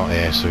 Let's start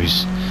here. So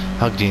he's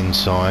hugged the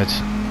inside,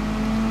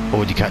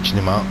 already catching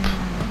him up.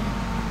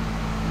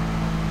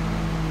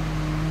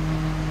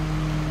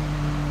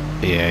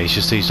 Yeah, he's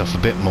just eased off a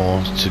bit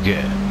more to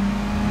get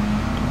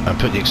and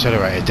put the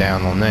accelerator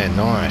down on there.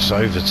 Nice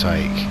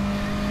overtake.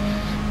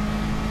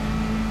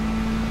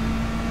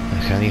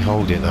 Can he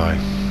hold it though?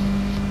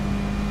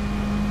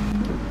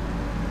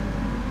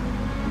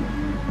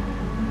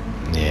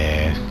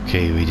 Yeah,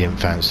 Kiwi didn't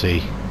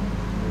fancy.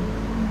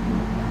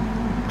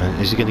 And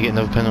is he going to get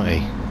another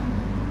penalty?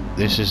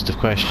 This is the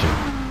question.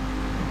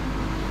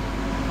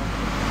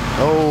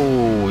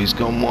 Oh, he's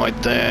gone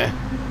wide there.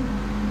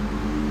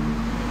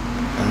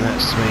 And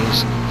that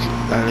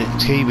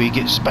means Kiwi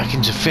gets back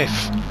into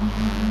 5th.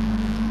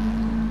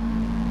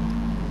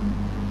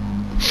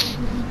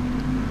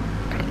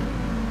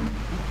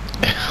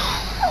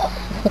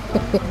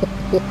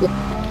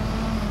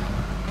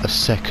 A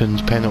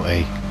second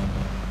penalty.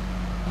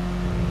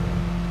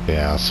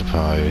 Yeah, I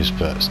suppose,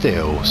 but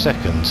still,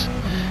 second.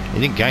 He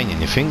didn't gain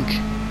anything.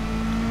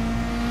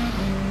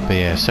 But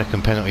yeah,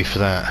 second penalty for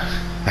that.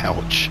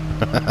 Ouch.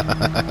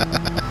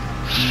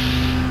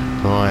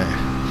 Right,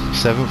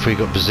 7th we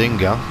got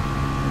Bazinga.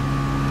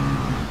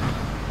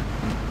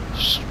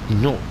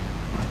 Not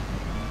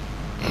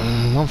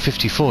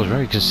 154 is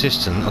very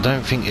consistent. I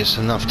don't think it's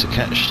enough to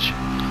catch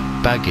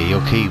Baggy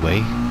or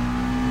Kiwi.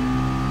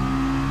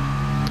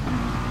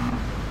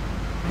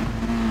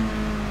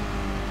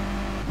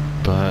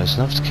 But it's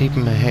enough to keep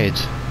him ahead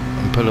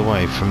and pull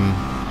away from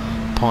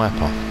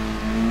Piper.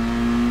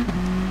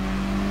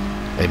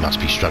 They must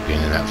be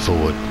struggling in that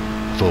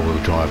four-wheel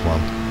drive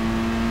one.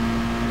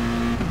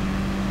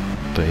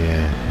 But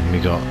yeah, we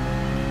got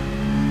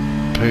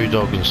Poo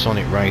Dog and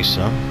Sonic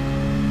Racer.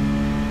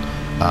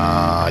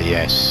 Ah,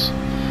 yes.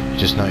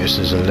 Just noticed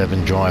there's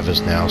 11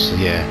 drivers now, so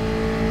yeah.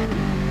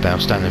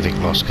 Balstanovic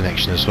lost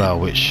connection as well,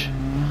 which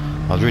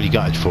I was really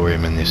gutted for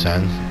him in this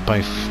end.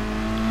 Both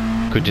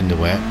good in the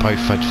wet, both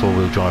had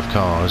 4-wheel drive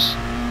cars.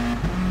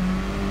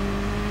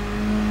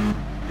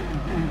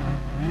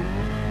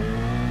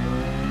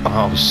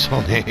 Oh,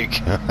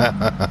 Sonic.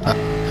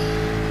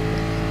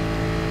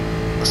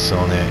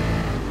 Sonic.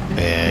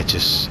 Yeah,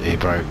 he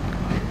broke.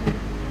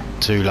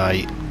 Too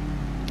late.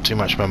 Too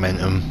much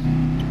momentum.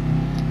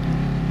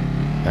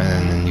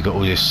 And then you got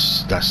all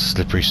this, that's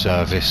slippery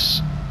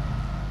surface.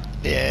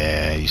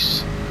 Yeah,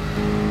 he's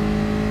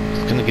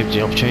going to give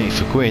the opportunity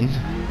for Gwyn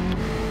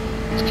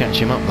to catch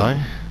him up though.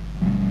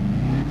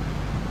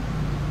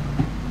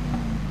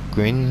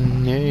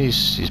 Gwyn, yeah,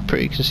 he's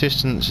pretty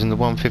consistent in the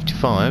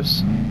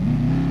 155s.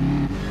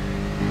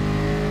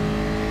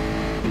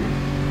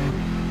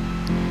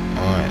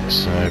 Alright,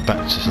 so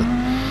back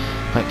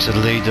to the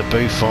leader,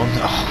 Buffon.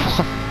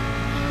 Oh.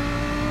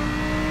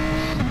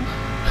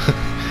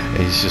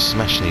 He's just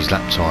smashing his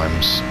lap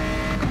times.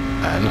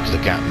 And look at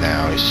the gap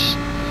now, it's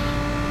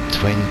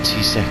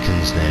 20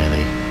 seconds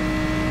nearly.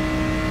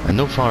 And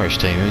North Irish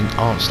team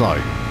aren't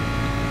slow,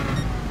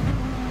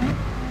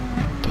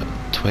 but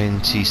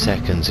 20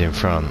 seconds in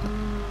front.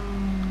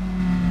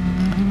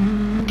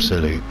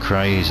 Absolute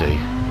crazy.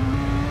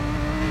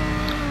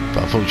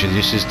 But unfortunately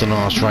this is the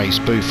last race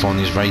Buffon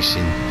is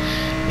racing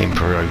in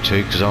Pro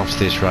 2, because after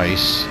this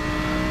race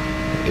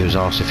he was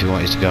asked if he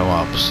wanted to go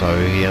up, so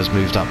he has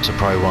moved up to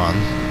Pro 1.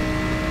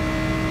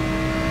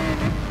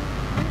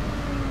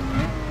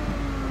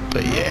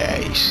 But yeah,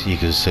 you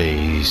can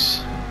see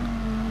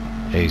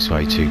he's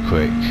way too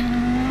quick.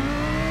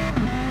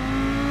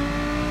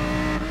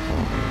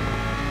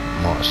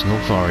 Oh, it's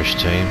North Irish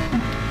team.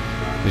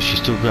 Is she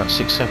still got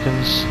 6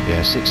 seconds?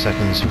 Yeah, 6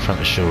 seconds in front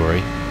of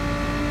Shuri.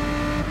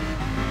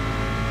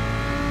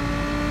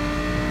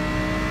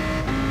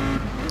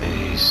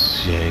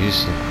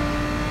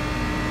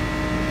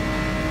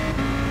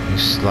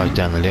 He's slowed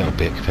down a little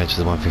bit compared to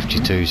the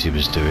 152s he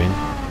was doing.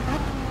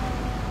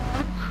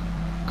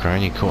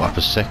 Crony caught up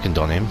a second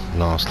on him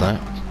last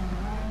lap.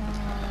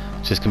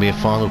 So it's going to be a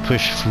final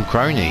push from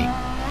Crony.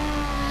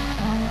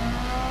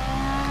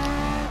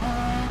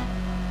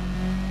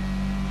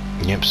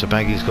 Yep, so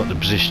Baggy's got the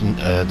position,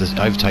 the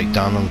overtake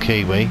done on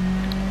Kiwi.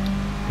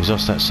 He's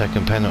lost that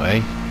second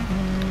penalty.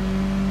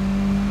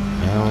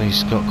 Now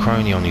he's got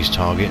Crony on his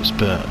targets,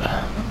 but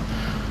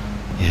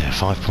yeah,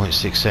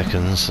 5.6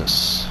 seconds.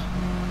 That's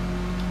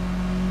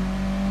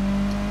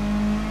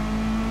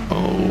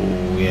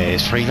yeah,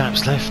 there's 3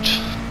 laps left,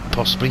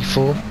 possibly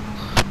 4.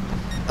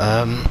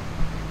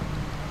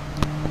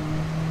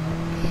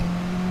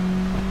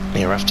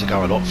 He'll have to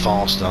go a lot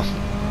faster.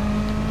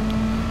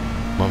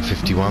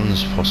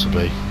 151s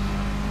possibly.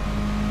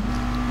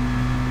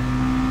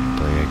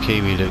 But yeah,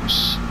 Kiwi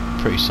looks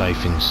pretty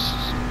safe in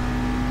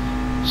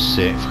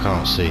 6th.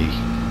 Can't see.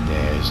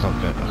 Yeah, it's not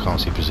good. I can't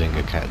see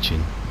Brzinga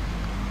catching.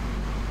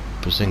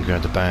 Brzinga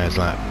had a bad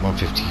lap,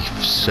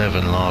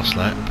 157 last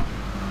lap.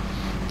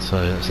 So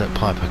let's let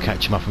Piper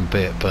catch him up a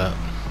bit, but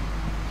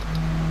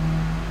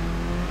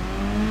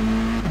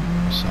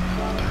so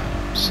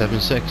about 7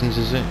 seconds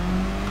is it?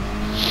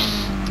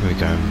 Here we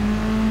go.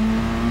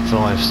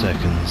 5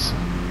 seconds.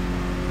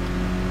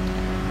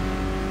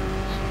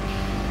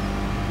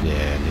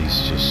 Yeah,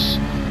 these just,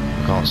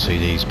 I can't see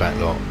these back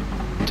lot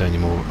do any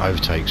more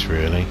overtakes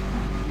really.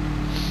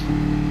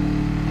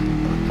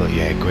 But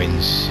yeah,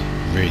 Gwyn's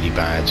really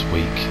bad,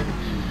 week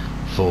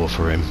 4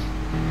 for him.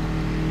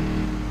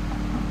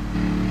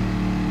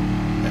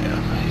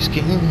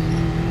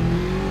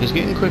 He's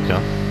getting quicker.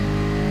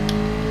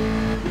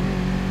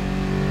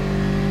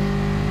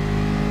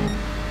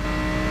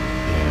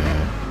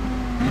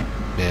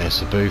 Yeah,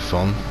 so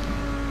Buffon.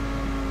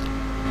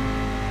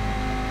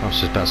 I was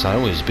just about to say,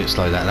 oh, he's a bit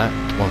slow that lap,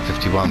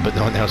 151, but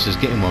no one else is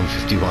getting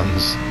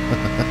 151s.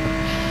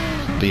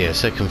 But yeah,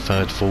 2nd,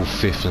 3rd, 4th,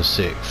 5th and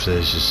 6th,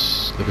 there's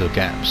just, look at the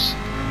gaps.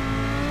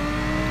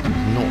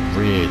 Not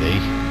really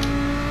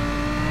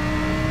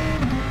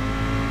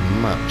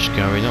much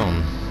going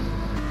on.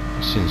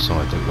 What's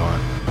inside look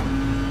like?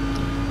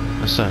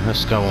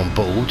 Let's go on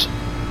board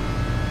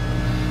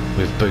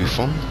with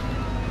Buffon.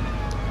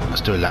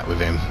 Let's do a lap with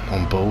him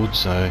on board,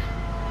 so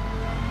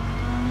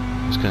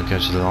it's going to go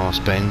to the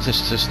last bend.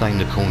 Let's just name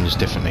the corners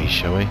differently,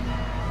 shall we?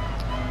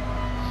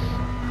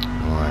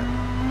 Right.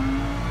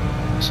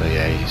 So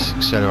yeah, he's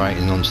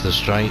accelerating onto the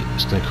straight.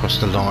 It's going to cross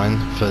the line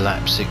for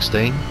lap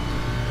 16.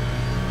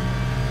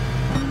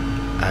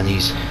 And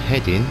he's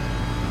heading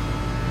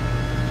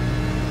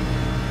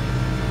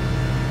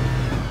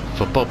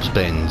for Bob's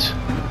Bend,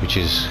 which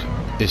is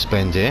this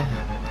bend here.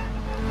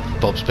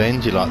 Bob's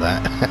Bend, you like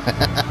that?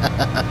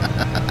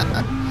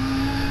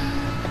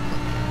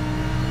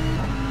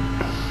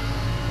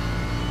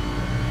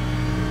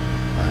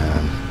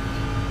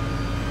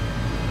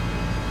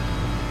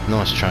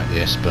 Nice track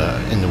this,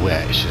 but in the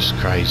wet it's just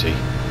crazy.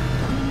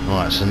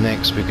 Right, so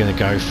next we're going to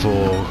go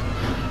for,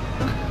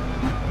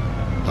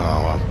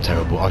 oh, I'm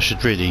terrible. I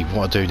should really,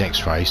 what I do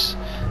next race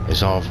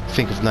is I'll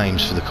think of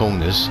names for the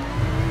corners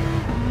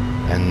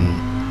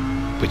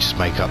and we just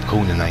make up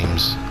corner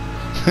names.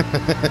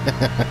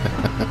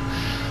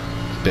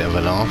 Bit of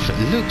a laugh. It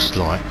looks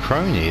like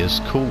Crony has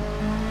caught,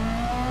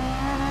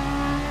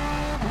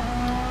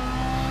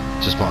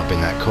 just might have been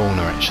that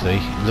corner actually.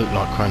 It looked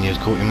like Crony has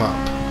caught him up.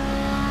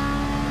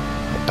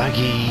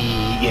 Baggy,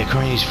 yeah,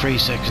 Crony's 3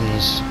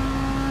 seconds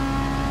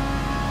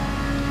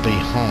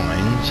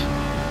behind.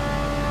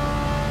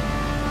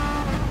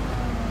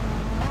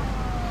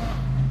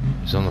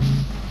 He's on the,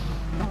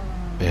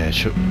 yeah,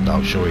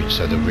 I'm sure he just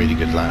had a really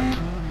good lap.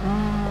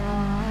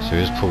 So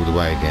he was pulled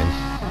away again.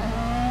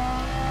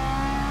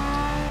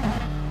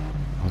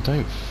 I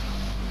don't,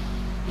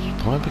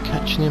 is Piper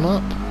catching him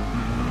up?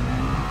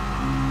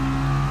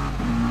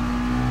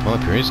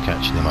 Piper is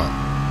catching him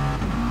up.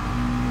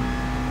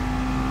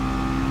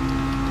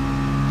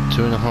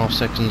 2.5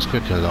 seconds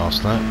quicker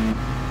last lap.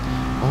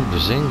 Oh,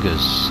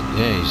 Brzinga's,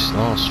 yeah, his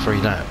last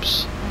 3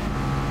 laps.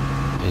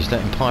 He's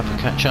letting Piper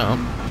catch up,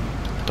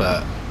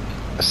 but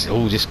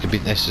all this could be.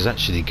 This is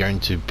actually going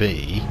to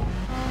be.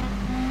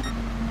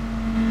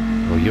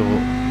 Well, your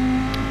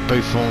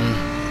Buffon.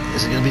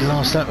 Is it going to be the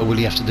last lap, or will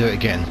he have to do it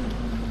again?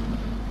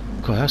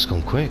 God, that's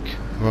gone quick.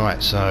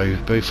 Right, so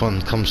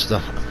Buffon comes to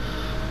the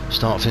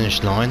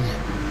start-finish line.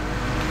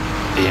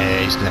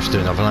 Yeah, he's going to have to do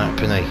another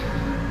lap, isn't he?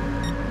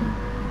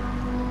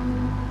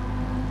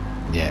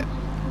 Yeah,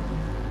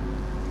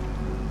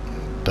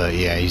 but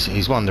yeah,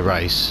 he's won the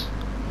race.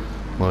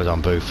 Well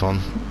done,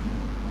 Buffon.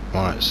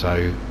 Right,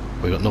 so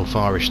we've got North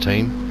Irish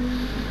team.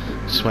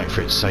 Just wait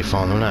for it to say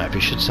final lap.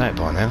 It should say it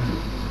by now.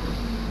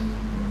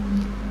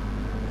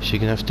 Is she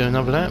gonna have to do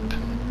another lap?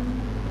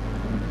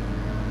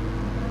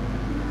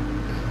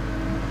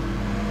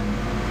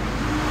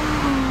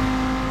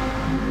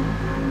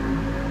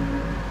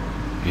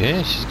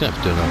 Yeah, she's going to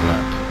have to do another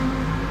lap.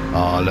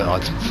 Oh,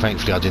 look,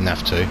 thankfully I didn't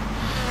have to.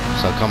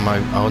 So I come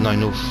over. Oh no,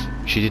 North.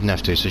 She didn't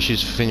have to. So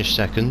she's finished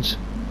second.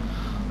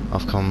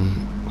 I've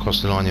come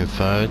across the line in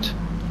third.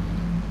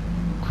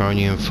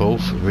 Crony in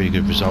fourth. A really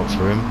good result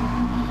for him.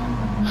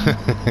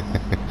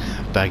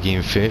 Baggy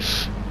in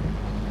fifth.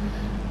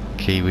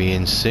 Kiwi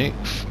in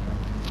sixth.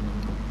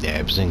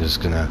 Yeah, Bazinga's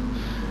gonna.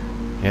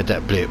 He had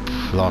that blip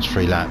last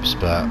 3 laps,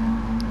 but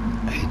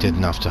he did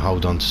enough to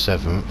hold on to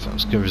 7th. That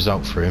was a good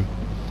result for him.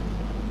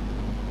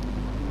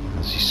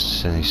 As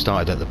he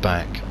started at the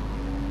back.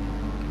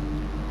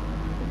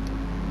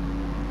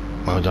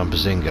 Well done,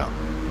 Bazinga.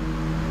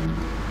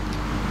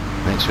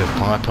 Next we have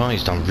Piper.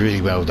 He's done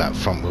really well with that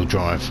front wheel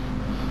drive.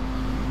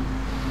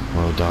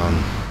 Well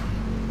done.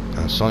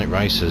 And Sonic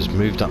Racer's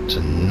moved up to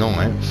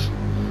 9th.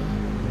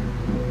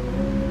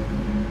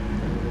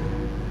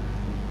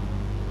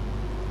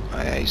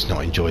 Yeah, he's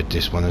not enjoyed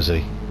this one, has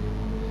he?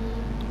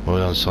 Well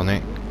done,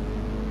 Sonic.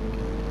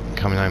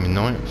 Coming home in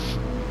 9th.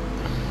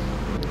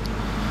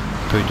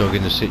 Poo Dog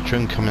in the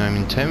Citroen coming home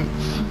in 10th.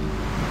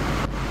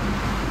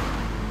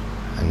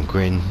 And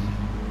Grin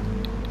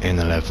in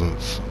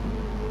 11th.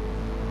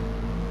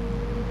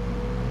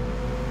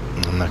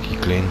 Unlucky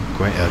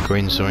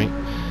Grin, sorry.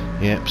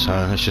 Yep, so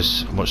let's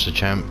just watch the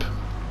champ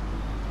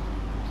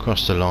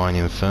cross the line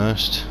in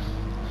first.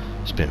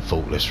 It's been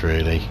faultless,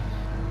 really.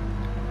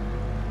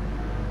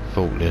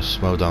 Faultless.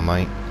 Well done,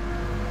 mate.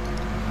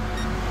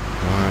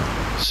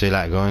 Alright, see you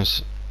later,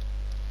 guys.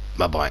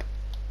 Bye bye.